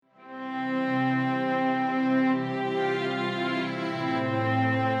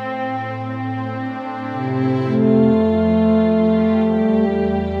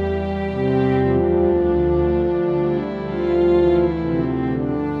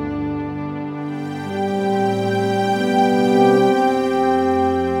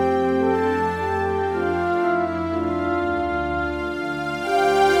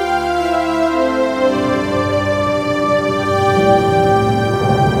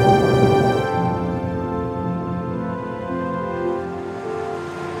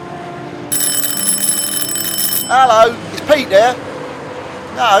Hello, is Pete there?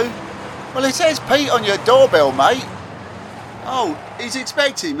 No? Well, it says Pete on your doorbell, mate. Oh, he's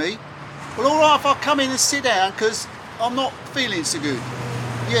expecting me? Well, all right if I come in and sit down, because I'm not feeling so good.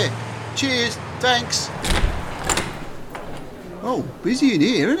 Yeah, cheers, thanks. Oh, busy in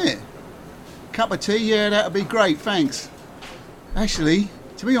here, isn't it? Cup of tea, yeah, that'd be great, thanks. Actually,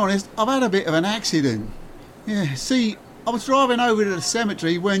 to be honest, I've had a bit of an accident. Yeah, see, I was driving over to the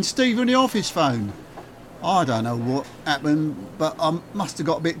cemetery when Steve in the office phoned. I don't know what happened, but I must have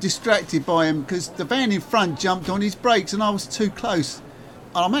got a bit distracted by him because the van in front jumped on his brakes and I was too close.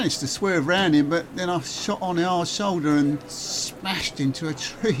 I managed to swerve round him, but then I shot on the hard shoulder and smashed into a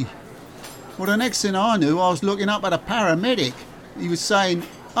tree. Well, the next thing I knew, I was looking up at a paramedic. He was saying,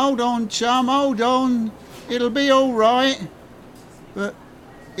 "Hold on, chum, hold on, it'll be all right." But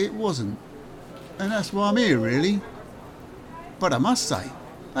it wasn't. And that's why I'm here, really. But I must say,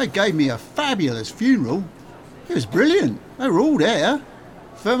 they gave me a fabulous funeral. It was brilliant. They were all there.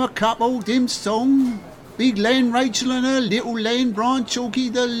 Firma couple, Dim Song, Big Len, Rachel and her little Len, Brian Chalky,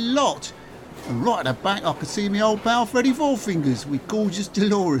 the lot. And right at the back I could see my old pal Freddie Fourfingers with gorgeous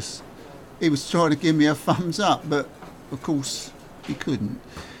Dolores. He was trying to give me a thumbs up, but of course he couldn't.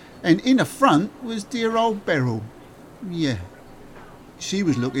 And in the front was dear old Beryl. Yeah. She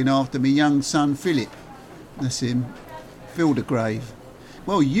was looking after me young son Philip. That's him. Filled the grave.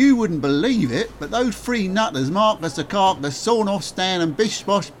 Well, you wouldn't believe it, but those three nutters, Marcus the Carcass, Sawn-Off Stan and Bish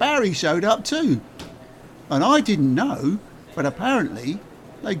Bosh Barry showed up too. And I didn't know, but apparently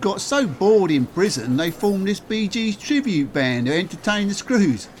they got so bored in prison they formed this Bee Gees tribute band to entertain the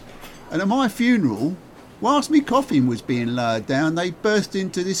screws. And at my funeral, whilst me coffin was being lowered down, they burst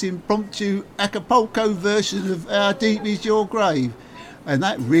into this impromptu Acapulco version of How Deep Is Your Grave. And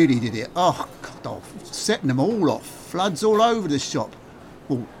that really did it. Oh, God, setting them all off. Floods all over the shop.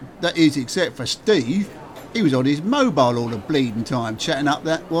 Well, that is, except for Steve. He was on his mobile all the bleeding time, chatting up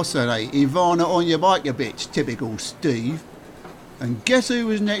that, what's her name, Ivana on your bike, you bitch. Typical Steve. And guess who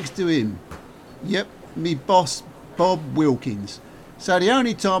was next to him? Yep, me boss, Bob Wilkins. So the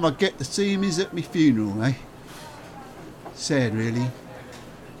only time I get to see him is at me funeral, eh? Sad, really.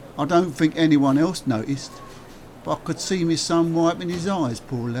 I don't think anyone else noticed, but I could see my son wiping his eyes,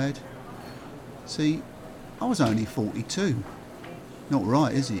 poor lad. See, I was only 42. Not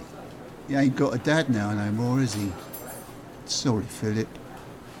right, is it? He ain't got a dad now no more, is he? Sorry, Philip.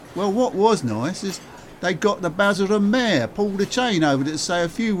 Well, what was nice is they got the Basildon mayor, Paul the Chain, over to say a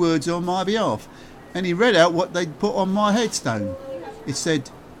few words on my behalf, and he read out what they'd put on my headstone. It said,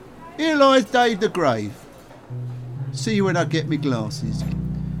 "Here lies Dave the Grave. See you when I get me glasses."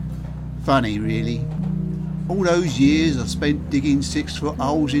 Funny, really. All those years I spent digging 6-foot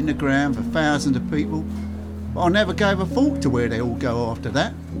holes in the ground for thousands of people, but I never gave a thought to where they all go after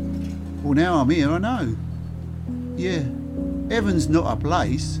that. Well, now I'm here, I know. Yeah, heaven's not a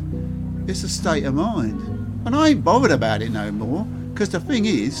place, it's a state of mind. And I ain't bothered about it no more, because the thing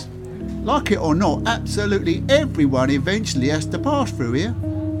is, like it or not, absolutely everyone eventually has to pass through here.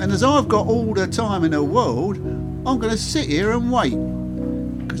 And as I've got all the time in the world, I'm going to sit here and wait.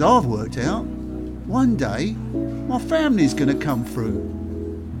 Because I've worked out, one day, my family's going to come through.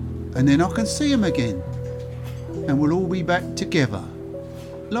 And then I can see them again. And we'll all be back together.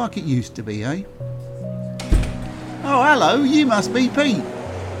 Like it used to be, eh? Oh, hello, you must be Pete.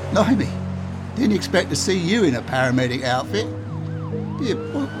 Blimey, didn't expect to see you in a paramedic outfit. Yeah,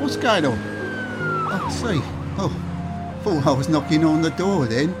 what's going on? Oh, I see. Oh, thought I was knocking on the door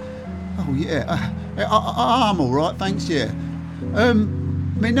then. Oh, yeah. I'm all right, thanks, yeah.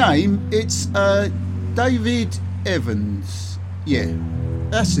 My name, it's David Evans. Yeah,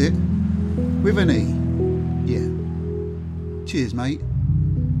 that's it. With an E. Yeah. Cheers, mate.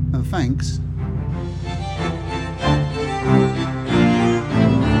 And thanks.